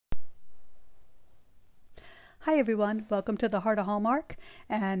Hi everyone, welcome to the Heart of Hallmark,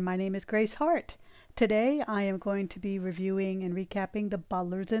 and my name is Grace Hart. Today I am going to be reviewing and recapping the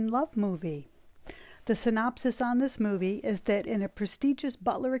Butlers in Love movie. The synopsis on this movie is that in a prestigious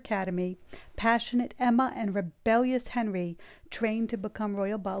Butler Academy, passionate Emma and rebellious Henry train to become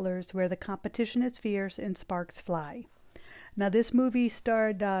royal butlers where the competition is fierce and sparks fly. Now this movie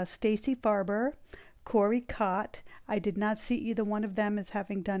starred Stacey Farber, Corey Cott. I did not see either one of them as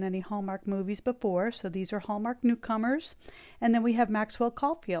having done any Hallmark movies before, so these are Hallmark newcomers. And then we have Maxwell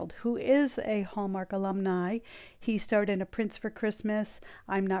Caulfield, who is a Hallmark alumni. He starred in A Prince for Christmas,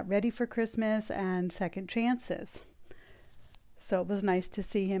 I'm Not Ready for Christmas, and Second Chances. So it was nice to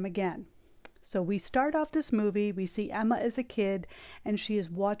see him again. So we start off this movie, we see Emma as a kid, and she is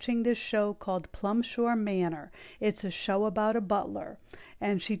watching this show called Plumshore Manor. It's a show about a butler,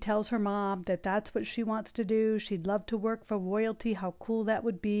 and she tells her mom that that's what she wants to do. She'd love to work for royalty, how cool that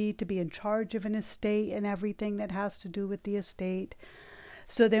would be, to be in charge of an estate and everything that has to do with the estate.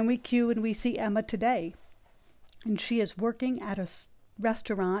 So then we cue and we see Emma today, and she is working at a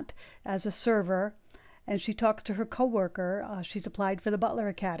restaurant as a server. And she talks to her coworker. She's applied for the Butler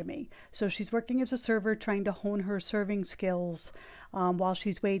Academy. So she's working as a server, trying to hone her serving skills while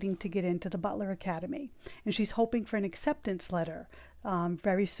she's waiting to get into the Butler Academy. And she's hoping for an acceptance letter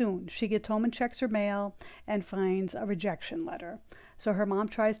very soon. She gets home and checks her mail and finds a rejection letter. So her mom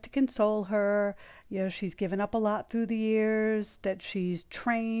tries to console her. You know, she's given up a lot through the years, that she's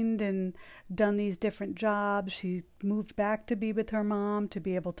trained and done these different jobs. She moved back to be with her mom to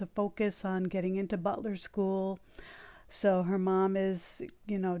be able to focus on getting into butler school. So her mom is,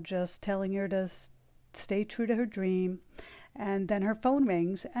 just telling her to stay true to her dream. And then her phone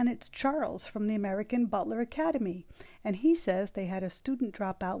rings, and it's Charles from the American Butler Academy. And he says they had a student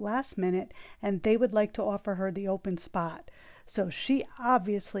drop out last minute, and they would like to offer her the open spot. So she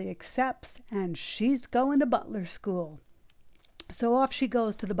obviously accepts, and she's going to butler school. So off she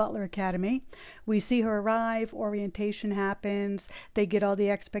goes to the Butler Academy. We see her arrive, orientation happens, they get all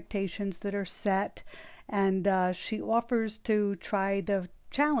the expectations that are set, and she offers to try the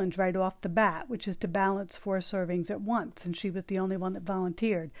challenge right off the bat, which is to balance 4 servings at once, and she was the only one that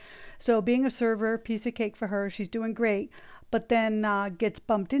volunteered. So being a server, piece of cake for her, she's doing great, but then gets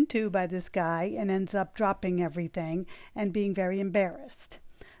bumped into by this guy and ends up dropping everything and being very embarrassed.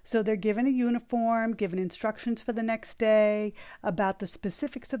 So they're given a uniform, given instructions for the next day about the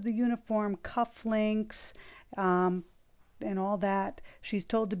specifics of the uniform, cufflinks, and all that. She's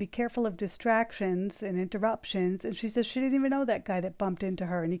told to be careful of distractions and interruptions, and she says she didn't even know that guy that bumped into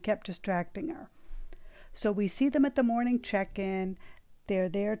her, and he kept distracting her. So we see them at the morning check-in. They're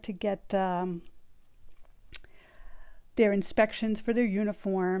there to get their inspections for their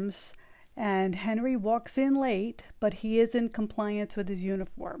uniforms, and Henry walks in late, but he is in compliance with his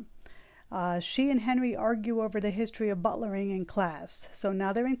uniform. She and Henry argue over the history of butlering in class. So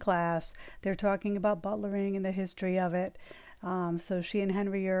now they're in class. They're talking about butlering and the history of it. So she and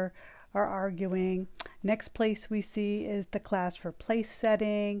Henry are arguing. Next place we see is the class for place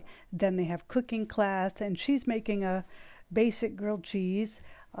setting. Then they have cooking class, and she's making a basic grilled cheese.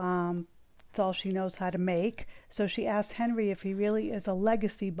 It's all she knows how to make. So she asks Henry if he really is a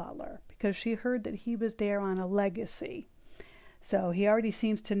legacy butler, because she heard that he was there on a legacy. So he already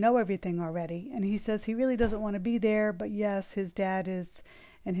seems to know everything already, and he says he really doesn't want to be there, but yes, his dad is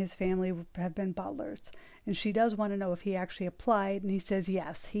and his family have been butlers. And she does want to know if he actually applied, and he says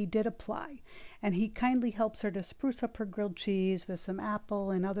yes, he did apply. And he kindly helps her to spruce up her grilled cheese with some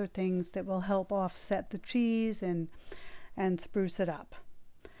apple and other things that will help offset the cheese and spruce it up.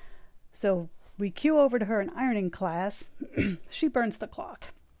 So we cue over to her in ironing class. She burns the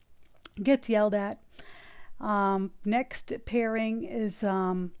cloth, gets yelled at. Next pairing is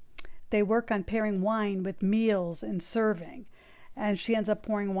they work on pairing wine with meals and serving, and she ends up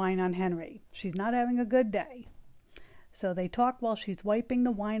pouring wine on Henry. She's not having a good day. So they talk while she's wiping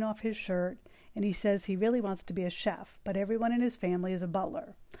the wine off his shirt, and he says he really wants to be a chef, but everyone in his family is a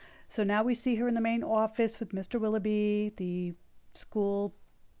butler. So now we see her in the main office with Mr. Willoughby, the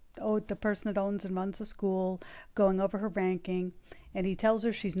person that owns and runs the school, going over her ranking. And he tells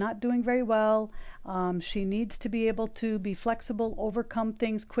her she's not doing very well. She needs to be able to be flexible, overcome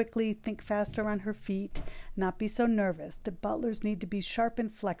things quickly, think faster on her feet, not be so nervous. The butlers need to be sharp and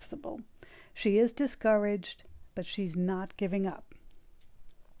flexible. She is discouraged, but she's not giving up.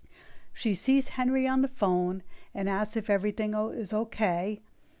 She sees Henry on the phone and asks if everything is okay.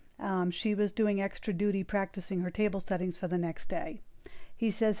 She was doing extra duty practicing her table settings for the next day.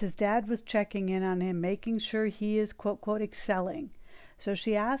 He says his dad was checking in on him, making sure he is, quote, quote, excelling. So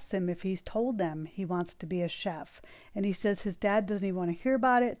she asks him if he's told them he wants to be a chef. And he says his dad doesn't even want to hear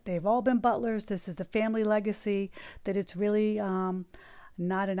about it. They've all been butlers. This is the family legacy, that it's really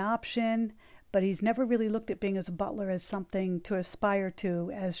not an option. But he's never really looked at being as a butler as something to aspire to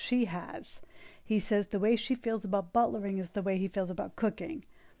as she has. He says the way she feels about butlering is the way he feels about cooking,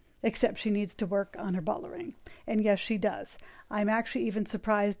 except she needs to work on her butlering. And yes, she does. I'm actually even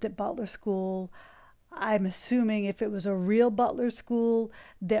surprised at butler school. I'm assuming if it was a real butler school,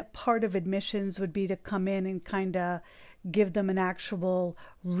 that part of admissions would be to come in and kind of give them an actual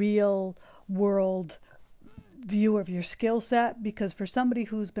real world view of your skill set. Because for somebody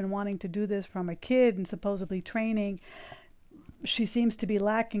who's been wanting to do this from a kid and supposedly training, she seems to be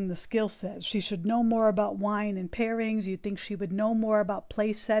lacking the skill set. She should know more about wine and pairings. You'd think she would know more about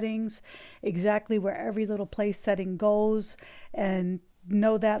place settings, exactly where every little place setting goes, and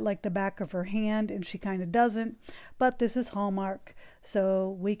know that like the back of her hand, and she kind of doesn't. But this is Hallmark,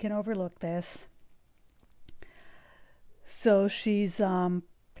 so we can overlook this. So she's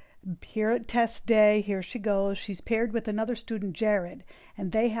here at test day. Here she goes. She's paired with another student, Jared,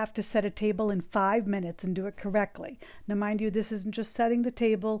 and they have to set a table in 5 minutes and do it correctly. Now, mind you, this isn't just setting the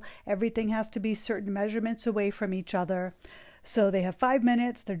table. Everything has to be certain measurements away from each other. So they have 5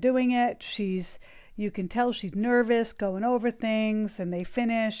 minutes. They're doing it. You can tell she's nervous, going over things, and they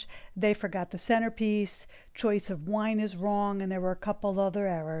finish. They forgot the centerpiece. Choice of wine is wrong, and there were a couple other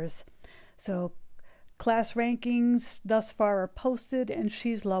errors. So class rankings thus far are posted, and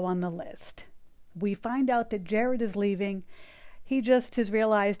she's low on the list. We find out that Jared is leaving. He just has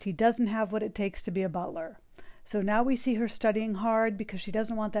realized he doesn't have what it takes to be a butler. So now we see her studying hard because she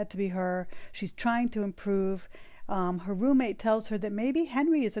doesn't want that to be her. She's trying to improve. Her roommate tells her that maybe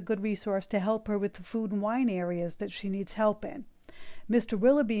Henry is a good resource to help her with the food and wine areas that she needs help in. Mr.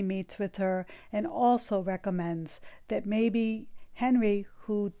 Willoughby meets with her and also recommends that maybe Henry,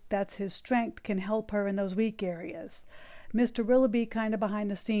 who that's his strength, can help her in those weak areas. Mr. Willoughby, kind of behind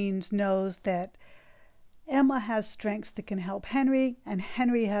the scenes, knows that Emma has strengths that can help Henry, and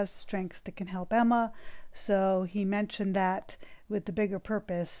Henry has strengths that can help Emma. So he mentioned that with the bigger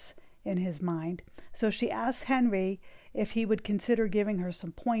purpose in his mind. So she asks Henry if he would consider giving her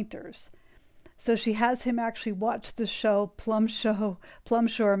some pointers. So she has him actually watch the show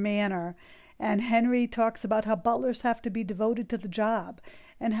Plumshore Manor. And Henry talks about how butlers have to be devoted to the job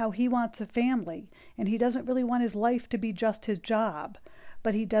and how he wants a family. And he doesn't really want his life to be just his job,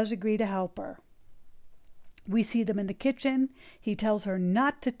 but he does agree to help her. We see them in the kitchen. He tells her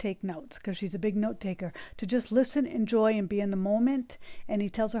not to take notes because she's a big note taker, to just listen, enjoy, and be in the moment. And he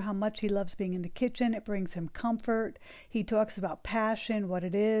tells her how much he loves being in the kitchen. It brings him comfort. He talks about passion, what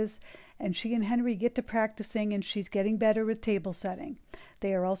it is. And she and Henry get to practicing, and she's getting better with table setting.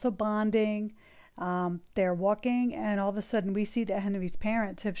 They are also bonding. They're walking, and all of a sudden we see that Henry's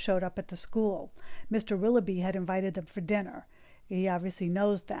parents have showed up at the school. Mr. Willoughby had invited them for dinner. He obviously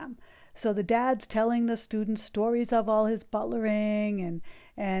knows them. So the dad's telling the students stories of all his butlering,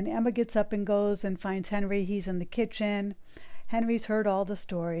 and Emma gets up and goes and finds Henry. He's in the kitchen. Henry's heard all the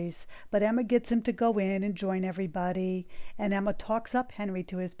stories, but Emma gets him to go in and join everybody. And Emma talks up Henry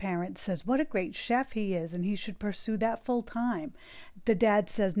to his parents, says what a great chef he is, and he should pursue that full time. The dad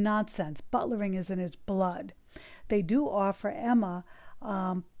says nonsense. Butlering is in his blood. They do offer Emma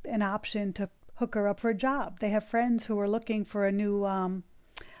an option to hook her up for a job. They have friends who are looking for a new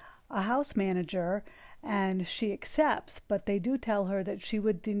a house manager, and she accepts, but they do tell her that she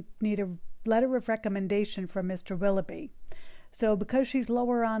would need a letter of recommendation from Mr. Willoughby. So because she's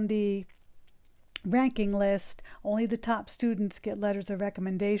lower on the ranking list, only the top students get letters of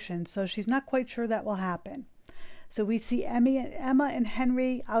recommendation, so she's not quite sure that will happen. So we see Emma and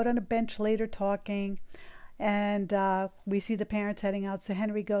Henry out on a bench later talking, and we see the parents heading out, so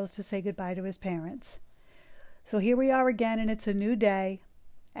Henry goes to say goodbye to his parents. So here we are again, and it's a new day.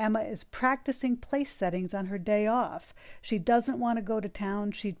 Emma is practicing place settings on her day off. She doesn't want to go to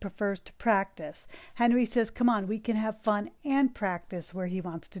town. She prefers to practice. Henry says, come on, we can have fun and practice where he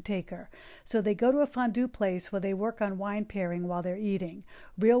wants to take her. So they go to a fondue place where they work on wine pairing while they're eating.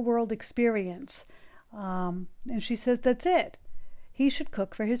 Real world experience. And she says that's it. He should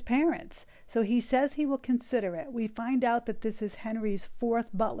cook for his parents. So he says he will consider it. We find out that this is Henry's 4th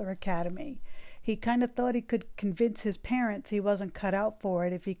Butler Academy. He kind of thought he could convince his parents he wasn't cut out for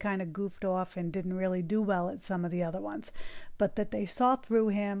it if he kind of goofed off and didn't really do well at some of the other ones, but that they saw through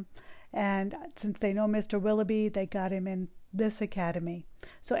him, and since they know Mr. Willoughby, they got him in this academy.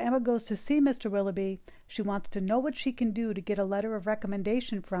 So Emma goes to see Mr. Willoughby. She wants to know what she can do to get a letter of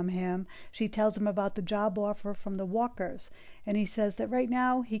recommendation from him. She tells him about the job offer from the Walkers, and he says that right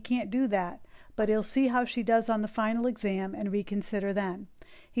now he can't do that, but he'll see how she does on the final exam and reconsider then.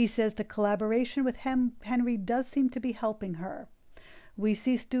 He says the collaboration with Henry does seem to be helping her. We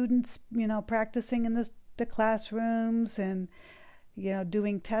see students, practicing in the classrooms and,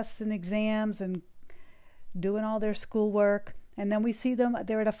 doing tests and exams and doing all their schoolwork. And then we see them,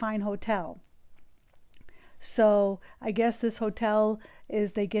 they're at a fine hotel. So I guess this hotel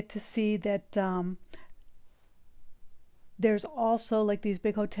is, they get to see that there's also, like these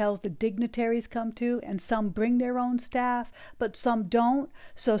big hotels, the dignitaries come to, and some bring their own staff, but some don't.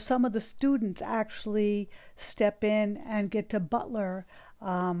 So some of the students actually step in and get to butler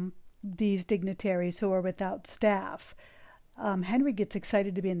these dignitaries who are without staff. Henry gets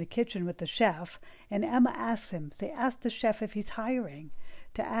excited to be in the kitchen with the chef, and Emma asks him. They ask the chef if he's hiring,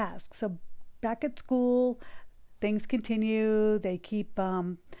 to ask. So back at school, things continue. They keep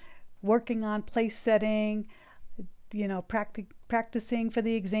working on place setting, practicing for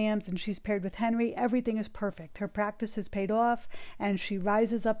the exams, and she's paired with Henry. Everything is perfect. Her practice has paid off, and she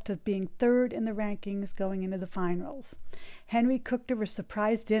rises up to being third in the rankings going into the finals. Henry cooked her a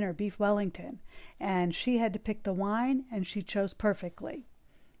surprise dinner, beef Wellington, and she had to pick the wine, and she chose perfectly.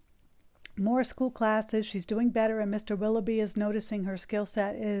 More school classes. She's doing better, and Mr. Willoughby is noticing her skill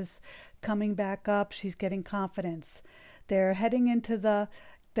set is coming back up. She's getting confidence. They're heading into the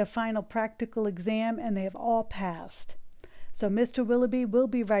final practical exam, and they have all passed. So Mr. Willoughby will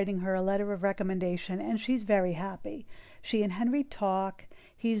be writing her a letter of recommendation, and she's very happy. She and Henry talk.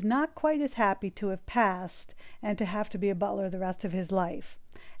 He's not quite as happy to have passed and to have to be a butler the rest of his life.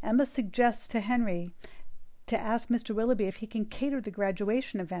 Emma suggests to Henry to ask Mr. Willoughby if he can cater the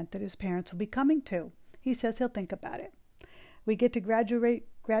graduation event that his parents will be coming to. He says he'll think about it. We get to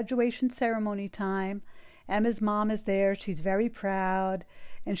graduation ceremony time. Emma's mom is there. She's very proud,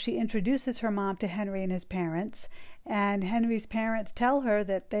 and she introduces her mom to Henry and his parents. And Henry's parents tell her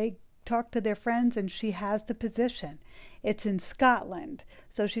that they talked to their friends and she has the position. It's in Scotland,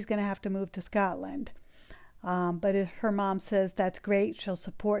 so she's going to have to move to Scotland. But her mom says that's great. She'll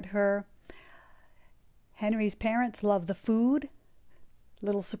support her. Henry's parents love the food.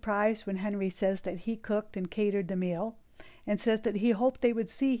 Little surprised when Henry says that he cooked and catered the meal, and says that he hoped they would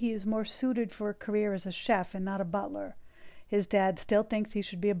see he is more suited for a career as a chef and not a butler. His dad still thinks he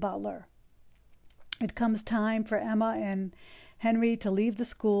should be a butler. It comes time for Emma and Henry to leave the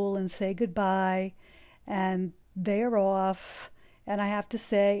school and say goodbye, and they are off. And I have to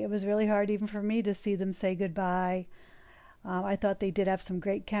say, it was really hard even for me to see them say goodbye. I thought they did have some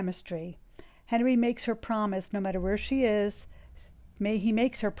great chemistry. Henry makes her promise, no matter where she is, he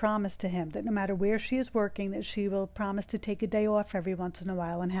makes her promise to him that no matter where she is working, that she will promise to take a day off every once in a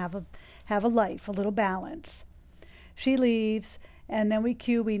while and have a life, a little balance. She leaves, and then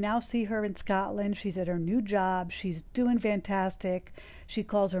we now see her in Scotland. She's at her new job. She's doing fantastic. She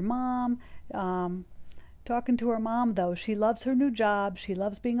calls her mom. Talking to her mom, though, she loves her new job. She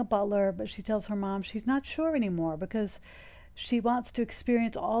loves being a butler, but she tells her mom she's not sure anymore because she wants to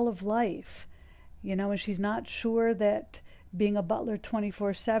experience all of life, and she's not sure that being a butler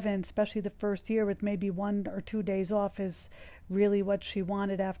 24/7, especially the first year with maybe 1 or 2 days off, is really what she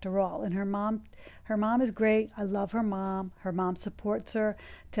wanted after all. And her mom is great. I love her mom. Her mom supports her,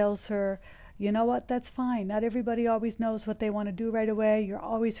 tells her, you know what, that's fine. Not everybody always knows what they want to do right away. You're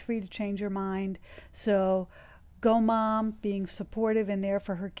always free to change your mind. So go, Mom, being supportive and there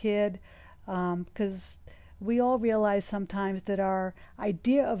for her kid, because we all realize sometimes that our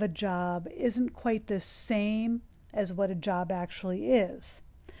idea of a job isn't quite the same as what a job actually is.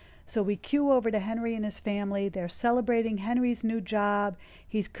 So we cue over to Henry and his family. They're celebrating Henry's new job.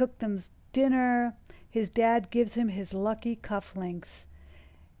 He's cooked them dinner. His dad gives him his lucky cufflinks.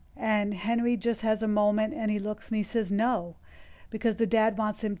 And Henry just has a moment, and he looks and he says no, because the dad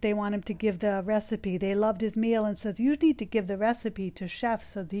they want him to give the recipe. They loved his meal and says, you need to give the recipe to chef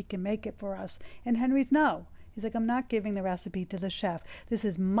so that he can make it for us. And Henry's no. He's like, I'm not giving the recipe to the chef. This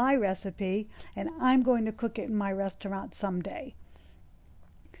is my recipe, and I'm going to cook it in my restaurant someday.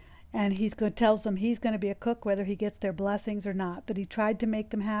 And tells them he's going to be a cook whether he gets their blessings or not, that he tried to make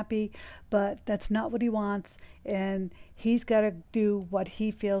them happy, but that's not what he wants, and he's got to do what he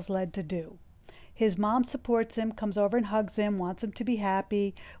feels led to do. His mom supports him, comes over and hugs him, wants him to be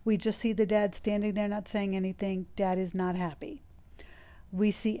happy. We just see the dad standing there not saying anything. Dad is not happy. We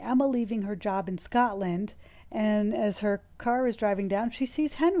see Emma leaving her job in Scotland, and as her car is driving down, she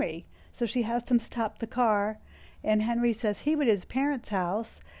sees Henry. So she has him stop the car, and Henry says he was at his parents'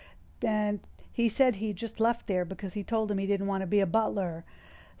 house, and he said he just left there because he told him he didn't want to be a butler.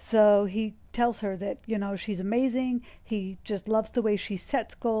 So he tells her that, she's amazing. He just loves the way she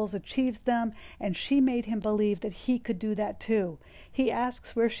sets goals, achieves them, and she made him believe that he could do that too. He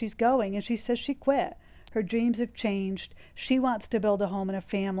asks where she's going, and she says she quit. Her dreams have changed. She wants to build a home and a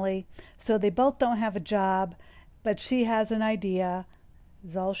family. So they both don't have a job, but she has an idea.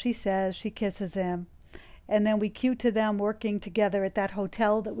 That's all she says. She kisses him. And then we cue to them working together at that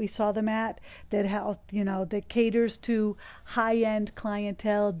hotel that we saw them at, that house, that caters to high-end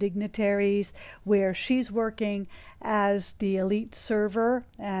clientele, dignitaries, where she's working as the elite server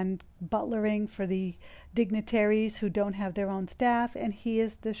and butlering for the dignitaries who don't have their own staff, and he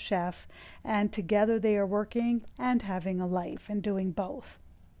is the chef. And together they are working and having a life and doing both.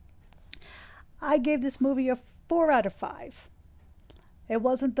 I gave this movie a 4 out of 5. It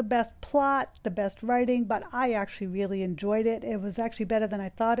wasn't the best plot, the best writing, but I actually really enjoyed it. It was actually better than I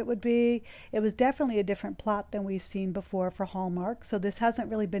thought it would be. It was definitely a different plot than we've seen before for Hallmark, so this hasn't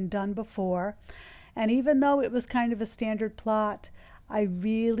really been done before. And even though it was kind of a standard plot, I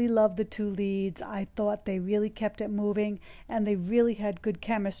really loved the two leads. I thought they really kept it moving, and they really had good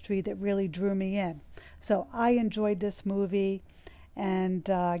chemistry that really drew me in. So I enjoyed this movie and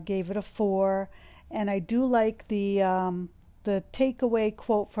gave it a 4. And I do like the takeaway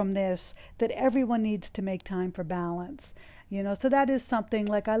quote from this, that everyone needs to make time for balance. So that is something,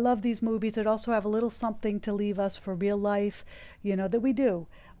 like, I love these movies that also have a little something to leave us for real life, that we do.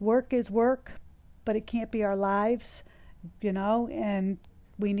 Work is work, but it can't be our lives, and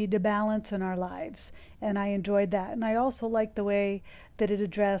we need to balance in our lives. And I enjoyed that. And I also like the way that it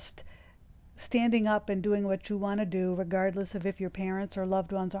addressed standing up and doing what you want to do, regardless of if your parents or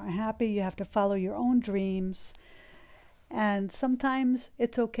loved ones aren't happy. You have to follow your own dreams. And sometimes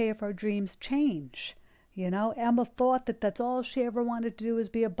it's okay if our dreams change. Emma thought that that's all she ever wanted to do was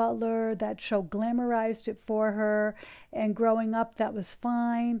be a butler. That show glamorized it for her. And growing up, that was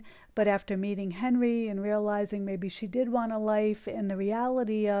fine. But after meeting Henry and realizing maybe she did want a life, and the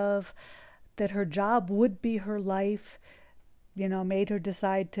reality of that her job would be her life, made her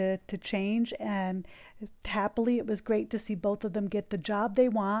decide to change. And happily, it was great to see both of them get the job they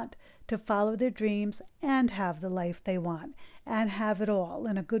want, to follow their dreams, and have the life they want, and have it all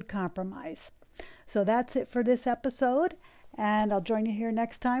in a good compromise. So that's it for this episode, and I'll join you here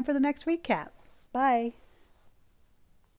next time for the next recap. Bye.